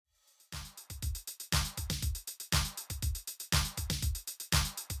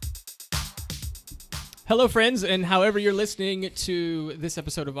Hello, friends, and however you're listening to this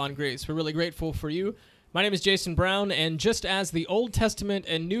episode of On Grace, we're really grateful for you. My name is Jason Brown, and just as the Old Testament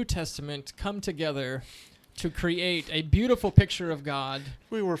and New Testament come together to create a beautiful picture of God.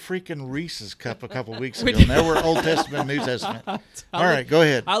 We were freaking Reese's Cup a couple weeks ago. Now we're Old Testament, New Testament. All right, go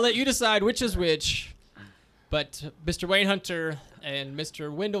ahead. I'll let you decide which is which, but Mr. Wayne Hunter and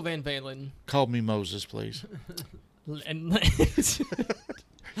Mr. Wendell Van Valen. Call me Moses, please. And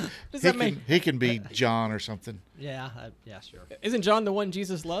He can be John or something. Yeah, sure. Isn't John the one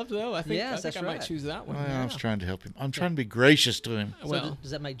Jesus loved, though? I think, Yes, I might right. choose that one. Well, I was trying to help him. I'm trying to be gracious to him. So Well,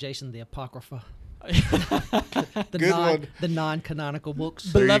 does that make Jason the Apocrypha? Good one. The non-canonical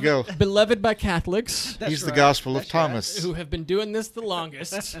books. There you go. Beloved by Catholics That's He's the right. Gospel of That's right. Thomas. who have been doing this the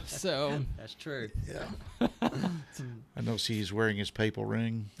longest. So That's true. Yeah. I know. See, he's wearing his papal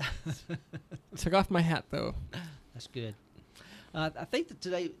ring. took off my hat, though. That's good. I think that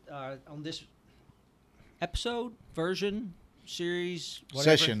today on this episode, version, series,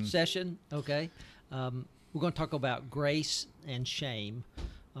 whatever, session, okay, we're going to talk about grace and shame.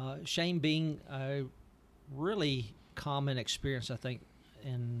 Shame being a really common experience, I think,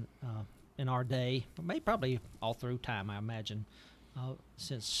 in our day, probably all through time, I imagine,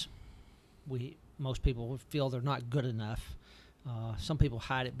 since most people feel they're not good enough. Some people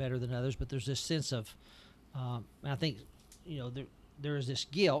hide it better than others, but there's this sense of, and I think, there is this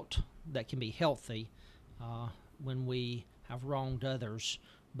guilt that can be healthy when we have wronged others,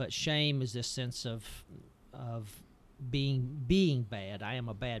 but shame is this sense of being bad. I am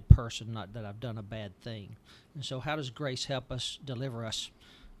a bad person, not that I've done a bad thing. And so how does grace help us, deliver us,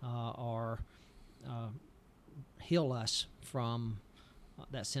 or heal us from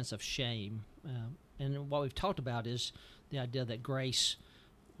that sense of shame? And what we've talked about is the idea that grace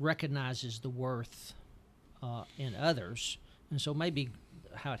recognizes the worth in others. And so maybe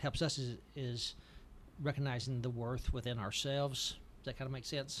how it helps us is recognizing the worth within ourselves. Does that kind of make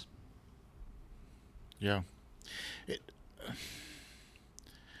sense? Yeah.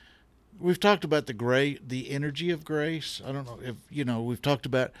 We've talked about the energy of grace. I don't know if we've talked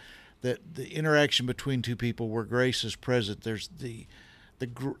about that the interaction between two people where grace is present. There's the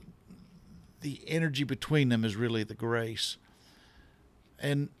energy between them is really the grace.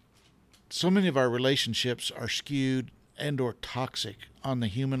 And so many of our relationships are skewed and or toxic on the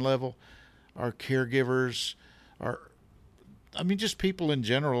human level. Our caregivers, just people in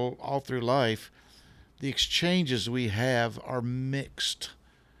general all through life. The exchanges we have are mixed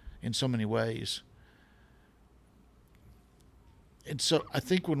in so many ways. And so I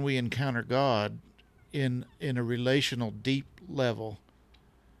think when we encounter God in a relational deep level,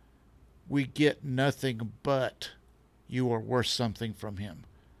 we get nothing but you are worth something from him.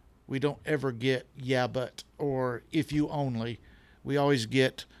 We don't ever get yeah but or if you only. We always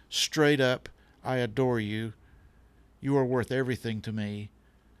get straight up, I adore you. You are worth everything to me.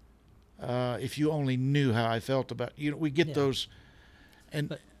 If you only knew how I felt about you. We get those. And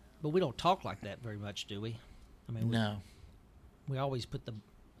but we don't talk like that very much, do we? No. We always put the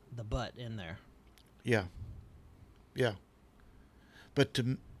but in there. Yeah. Yeah. But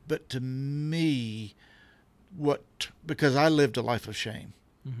to me, because I lived a life of shame.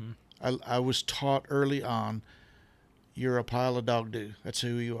 Mm-hmm. I was taught early on, you're a pile of dog do. That's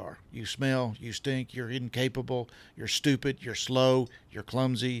who you are. You smell, you stink, you're incapable, you're stupid, you're slow, you're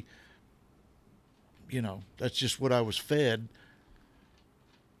clumsy. That's just what I was fed.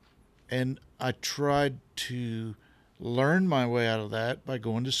 And I tried to learn my way out of that by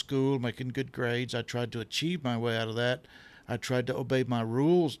going to school, making good grades. I tried to achieve my way out of that. I tried to obey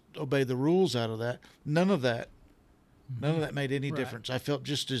the rules out of that. None of that made any difference. I felt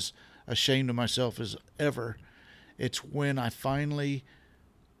just as ashamed of myself as ever. It's when I finally,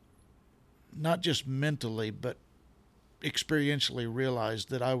 not just mentally, but experientially realized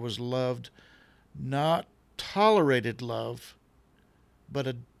that I was loved, not tolerated love, but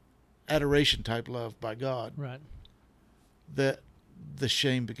an adoration type love by God. Right. That the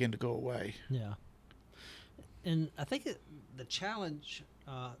shame began to go away. Yeah. And I think the challenge,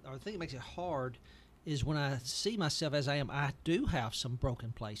 or I think it makes it hard, is when I see myself as I am, I do have some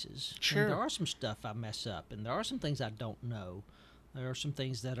broken places. Sure. And there are some stuff I mess up, and there are some things I don't know. There are some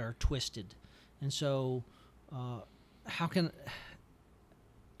things that are twisted. And so to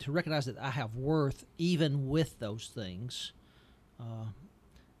recognize that I have worth even with those things,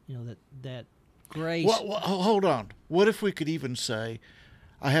 that grace. Well, hold on. What if we could even say,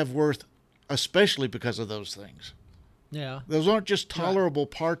 I have worth especially because of those things? Yeah. Those aren't just tolerable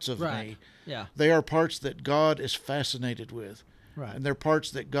parts of me. Yeah. They are parts that God is fascinated with. Right. And they're parts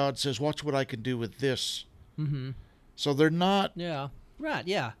that God says, watch what I can do with this. Mm-hmm. So they're not. Yeah. Right.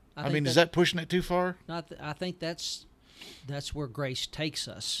 Yeah. I mean, is that pushing it too far? I think that's where grace takes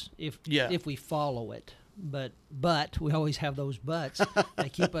us if we follow it. But we always have those buts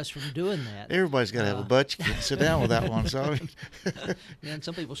that keep us from doing that. Everybody's got to have a butt. You can't sit down with that one. So, and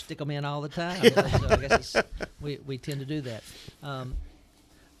some people stick them in all the time. Yeah. So I guess we tend to do that.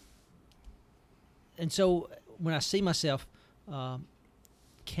 And so when I see myself,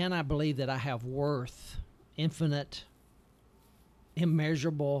 can I believe that I have worth, infinite,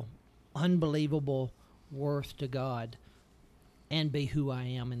 immeasurable, unbelievable worth to God, and be who I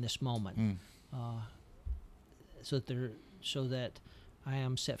am in this moment? So that I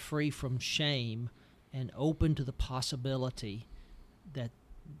am set free from shame and open to the possibility that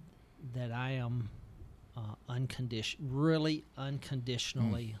I am really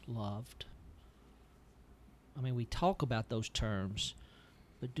unconditionally loved. I mean, we talk about those terms,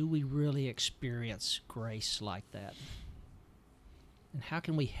 but do we really experience grace like that? And how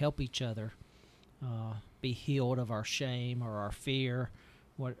can we help each other be healed of our shame or our fear,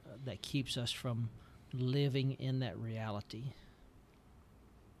 that keeps us from living in that reality?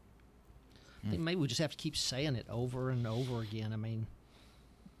 I think maybe we just have to keep saying it over and over again. I mean,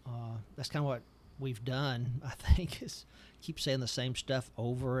 that's kind of what we've done, I think, is keep saying the same stuff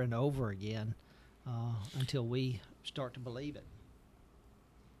over and over again until we start to believe it.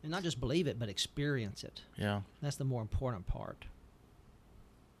 And not just believe it, but experience it. Yeah. That's the more important part.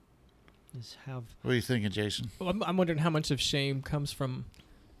 What are you thinking, Jason? Well, I'm wondering how much of shame comes from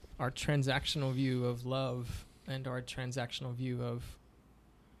our transactional view of love and our transactional view of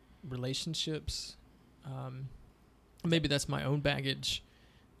relationships. Maybe that's my own baggage,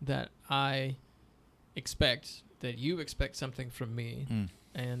 that I expect that you expect something from me,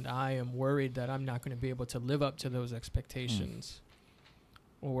 and I am worried that I'm not going to be able to live up to those expectations,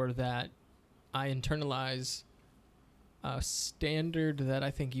 or that I internalize a standard that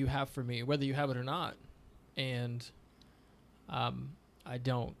I think you have for me, whether you have it or not, and I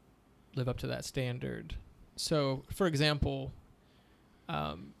don't live up to that standard. So, for example,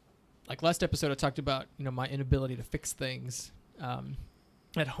 like last episode, I talked about my inability to fix things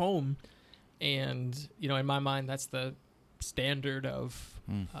at home, and in my mind, that's the standard of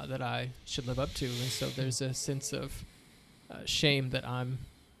that I should live up to, and so there's a sense of shame that I'm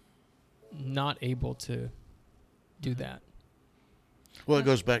not able to do that. Well, it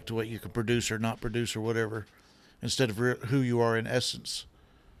goes back to what you can produce or not produce or whatever, instead of who you are in essence.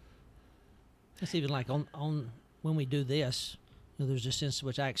 It's even like on when we do this, there's a sense in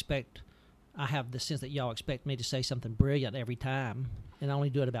which I have the sense that y'all expect me to say something brilliant every time, and I only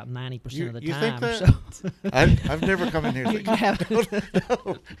do it about 90% of the you time. Think that? So I've never come in here thinking.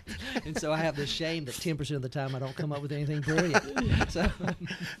 No. And so I have the shame that 10% of the time I don't come up with anything brilliant. So.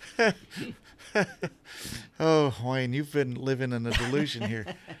 Oh, Wayne, you've been living in a delusion here.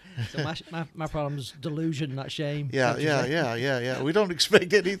 So my problem is delusion, not shame. Yeah. We don't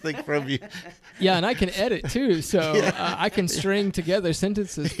expect anything from you. Yeah, and I can edit too, so I can string together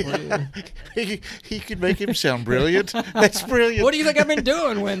sentences for you. He can make him sound brilliant. That's brilliant. What do you think I've been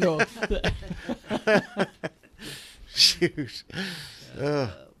doing, Wendell? Shoot.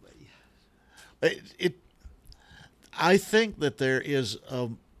 I think that there is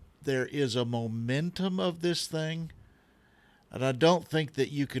a momentum of this thing, and I don't think that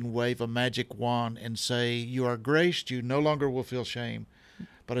you can wave a magic wand and say you are graced, you no longer will feel shame.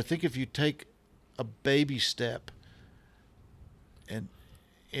 But I think if you take a baby step and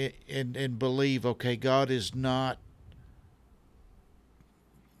believe, okay, God is not,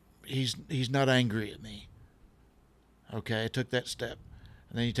 he's not angry at me. Okay, I took that step.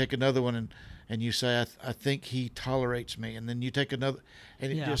 And then you take another one and you say, I think he tolerates me. And then you take another,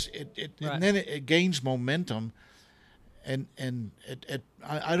 and and then it gains momentum. And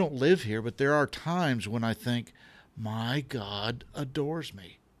I don't live here, but there are times when I think, my God adores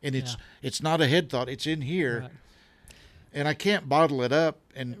me. And it's not a head thought, it's in here. Right. And I can't bottle it up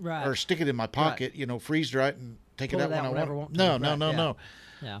or stick it in my pocket, freeze dry it and take it out when I want. No.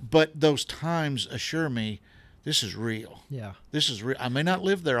 Yeah. But those times assure me, this is real. Yeah. This is real. I may not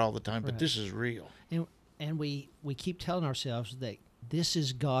live there all the time, but this is real. And we keep telling ourselves that this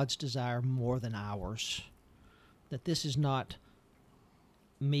is God's desire more than ours. That this is not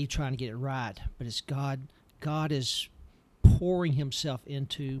me trying to get it right, but it's God. God is pouring himself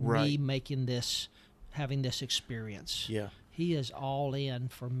into me having this experience. Yeah. He is all in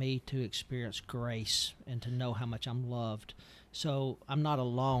for me to experience grace and to know how much I'm loved. So I'm not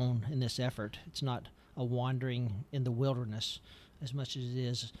alone in this effort. It's not a wandering in the wilderness as much as it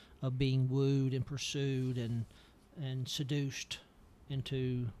is of being wooed and pursued and seduced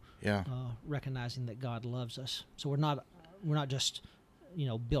into recognizing that God loves us. So we're not just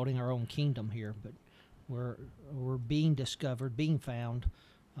building our own kingdom here, but we're being discovered, being found,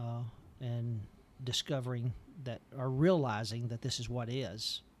 and discovering that, or realizing that this is what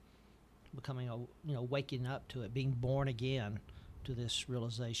is, becoming waking up to it, being born again to this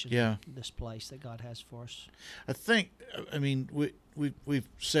realization, this place that God has for us. I mean, we've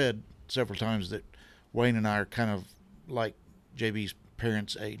said several times that Wayne and I are kind of like JB's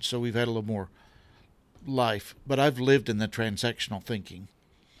parents' age, so we've had a little more life, but I've lived in the transactional thinking.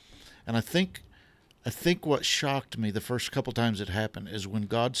 And I think what shocked me the first couple times it happened is when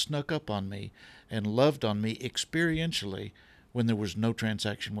God snuck up on me and loved on me experientially when there was no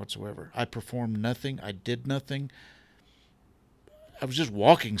transaction whatsoever. I performed nothing. I did nothing. I was just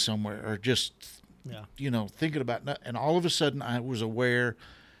walking somewhere or just, thinking about nothing. And all of a sudden I was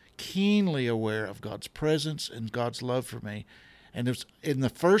keenly aware of God's presence and God's love for me. And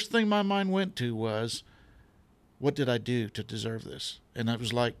the first thing my mind went to was, what did I do to deserve this? And I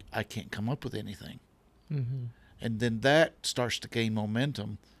was like, I can't come up with anything. Mm-hmm. And then that starts to gain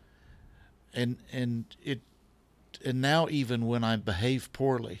momentum. And now even when I behave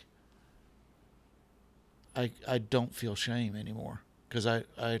poorly, I don't feel shame anymore, because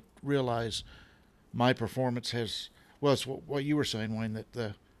I realize my performance has, well, it's what you were saying, Wayne, that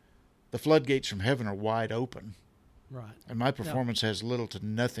the floodgates from heaven are wide open. Right. And my performance has little to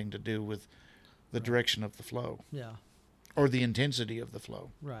nothing to do with the direction of the flow. Yeah. Or the intensity of the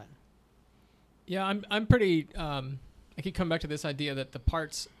flow. Right. Yeah, I'm pretty. I keep coming back to this idea that the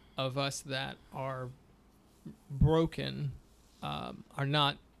parts of us that are broken are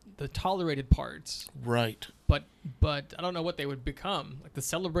not the tolerated parts. Right. But I don't know what they would become. Like the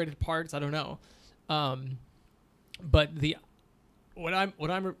celebrated parts, I don't know. But what I'm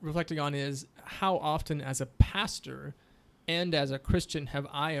reflecting on is how often, as a pastor and as a Christian, have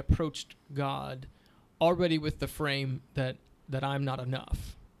I approached God already with the frame that I'm not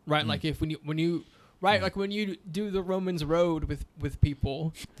enough, right? Like when you like when you do the Romans road with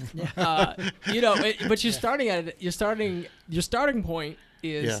people, but you're starting at it. Your starting point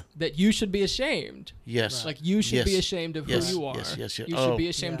is that you should be ashamed. Yes. Like you should be ashamed of who you are. Yes. You should be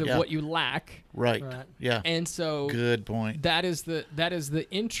ashamed of what you lack. Right. Yeah. And so good point. That is the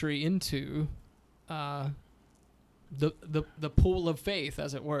entry into the pool of faith,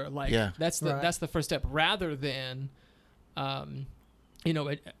 as it were. Like that's the first step, rather than as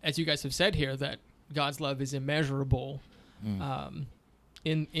you guys have said here, that God's love is immeasurable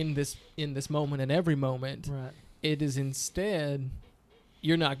in this moment and every moment. Right. It is instead,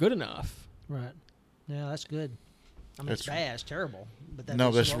 you're not good enough. Right. Yeah, that's good. I mean, it's bad, it's terrible. But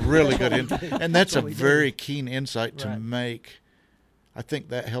that's really good. And that's a very keen insight to make. I think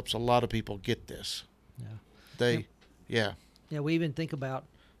that helps a lot of people get this. Yeah. We even think about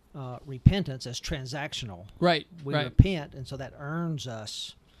repentance as transactional. Right. We repent, and so that earns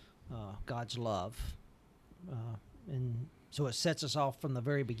us God's love. And so it sets us off from the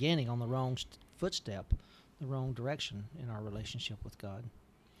very beginning on the wrong footstep, the wrong direction in our relationship with God.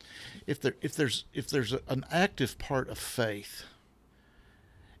 If there's an active part of faith,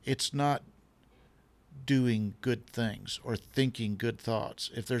 it's not doing good things or thinking good thoughts.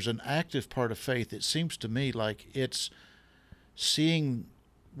 If there's an active part of faith, it seems to me like it's seeing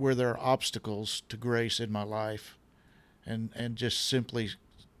where there are obstacles to grace in my life and just simply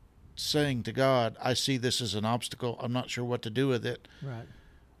saying to God, I see this as an obstacle. I'm not sure what to do with it. Right.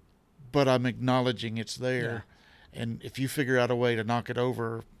 But I'm acknowledging it's there. Yeah. And if you figure out a way to knock it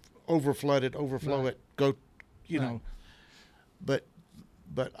over, overflow it, go, know.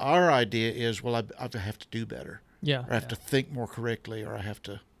 But our idea is, well, I have to do better. Yeah. Or I have to think more correctly, or I have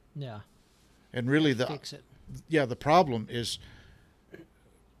to. Yeah. And really fix it. Yeah, the problem is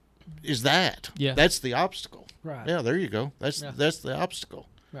that. Yeah. That's the obstacle. Right. Yeah, there you go. That's the obstacle.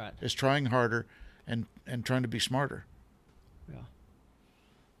 Right. Is trying harder and trying to be smarter. Yeah.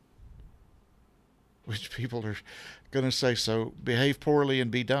 Which people are going to say, so behave poorly and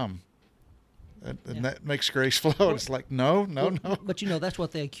be dumb. And that makes grace flow. It's like, no. But that's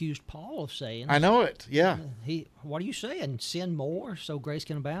what they accused Paul of saying. I know it. Yeah. What are you saying? Sin more so grace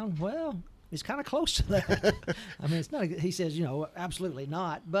can abound? Well, it's kind of close to that. I mean, it's not. He says, absolutely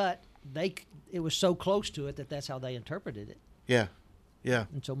not. But it was so close to it that's how they interpreted it. Yeah. Yeah.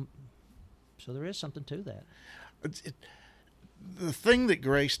 And so there is something to that. The thing that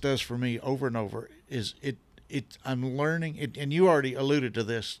grace does for me over and over is I'm learning it, and you already alluded to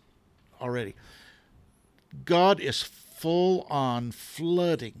this already. God is full on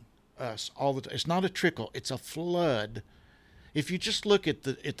flooding us all the time. It's not a trickle, it's a flood. If you just look at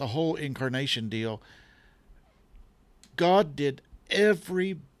the whole incarnation deal, God did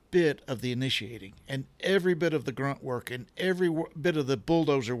every bit of the initiating and every bit of the grunt work and every bit of the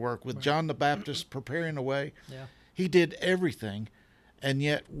bulldozer work with John the Baptist preparing the way. Yeah. He did everything, and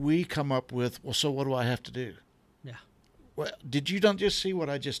yet we come up with, well, so what do I have to do? Yeah. Well, did you not just see what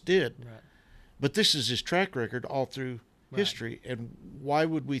I just did? Right. But this is his track record all through Right. history, and why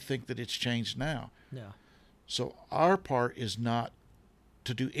would we think that it's changed now? Yeah. So our part is not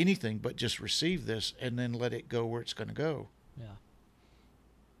to do anything but just receive this and then let it go where it's going to go. Yeah.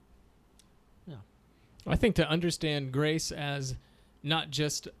 Yeah. I think to understand grace as not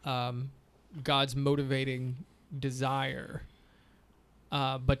just God's motivating desire,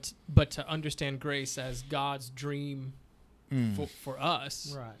 but to understand grace as God's dream for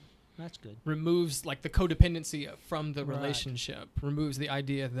us, Right. That's good. removes like the codependency from the Right. relationship, removes the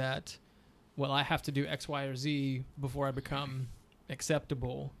idea that, well, I have to do X, Y, or Z before I become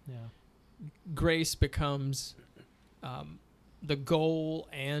acceptable. Yeah. Grace becomes the goal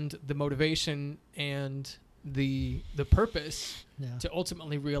and the motivation and the purpose Yeah. to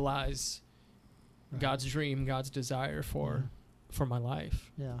ultimately realize Right. God's dream, God's desire for my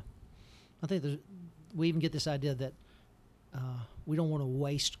life. Yeah. I think we even get this idea that we don't want to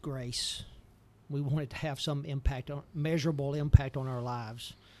waste grace. We want it to have some measurable impact on our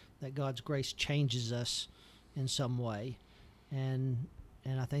lives, that God's grace changes us in some way. And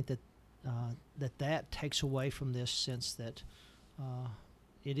I think that that takes away from this sense that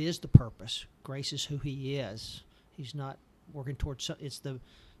it is the purpose. Grace is who He is. He's not working towards it's the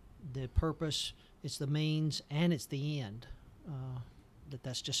purpose, it's the means, and it's the end.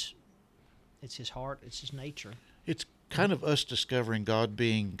 That's just, it's His heart, it's His nature. It's kind of us discovering God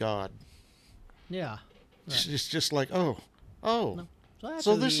being God. Yeah. It's Right. it's just like, oh, No. that's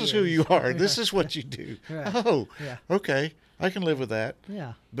so who this He is who you are. Right. This is what you do. Right. Oh, Yeah. okay, I can live with that.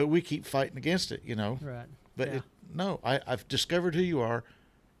 Yeah. But we keep fighting against it, Right. But Yeah. I've discovered who you are,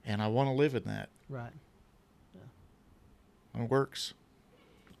 and I want to live in that. Right. And it works.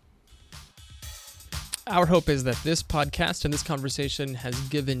 Our hope is that this podcast and this conversation has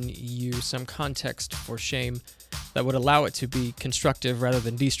given you some context for shame that would allow it to be constructive rather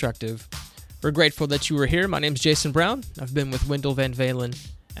than destructive. We're grateful that you were here. My name's Jason Brown. I've been with Wendell Van Valen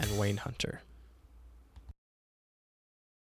and Wayne Hunter.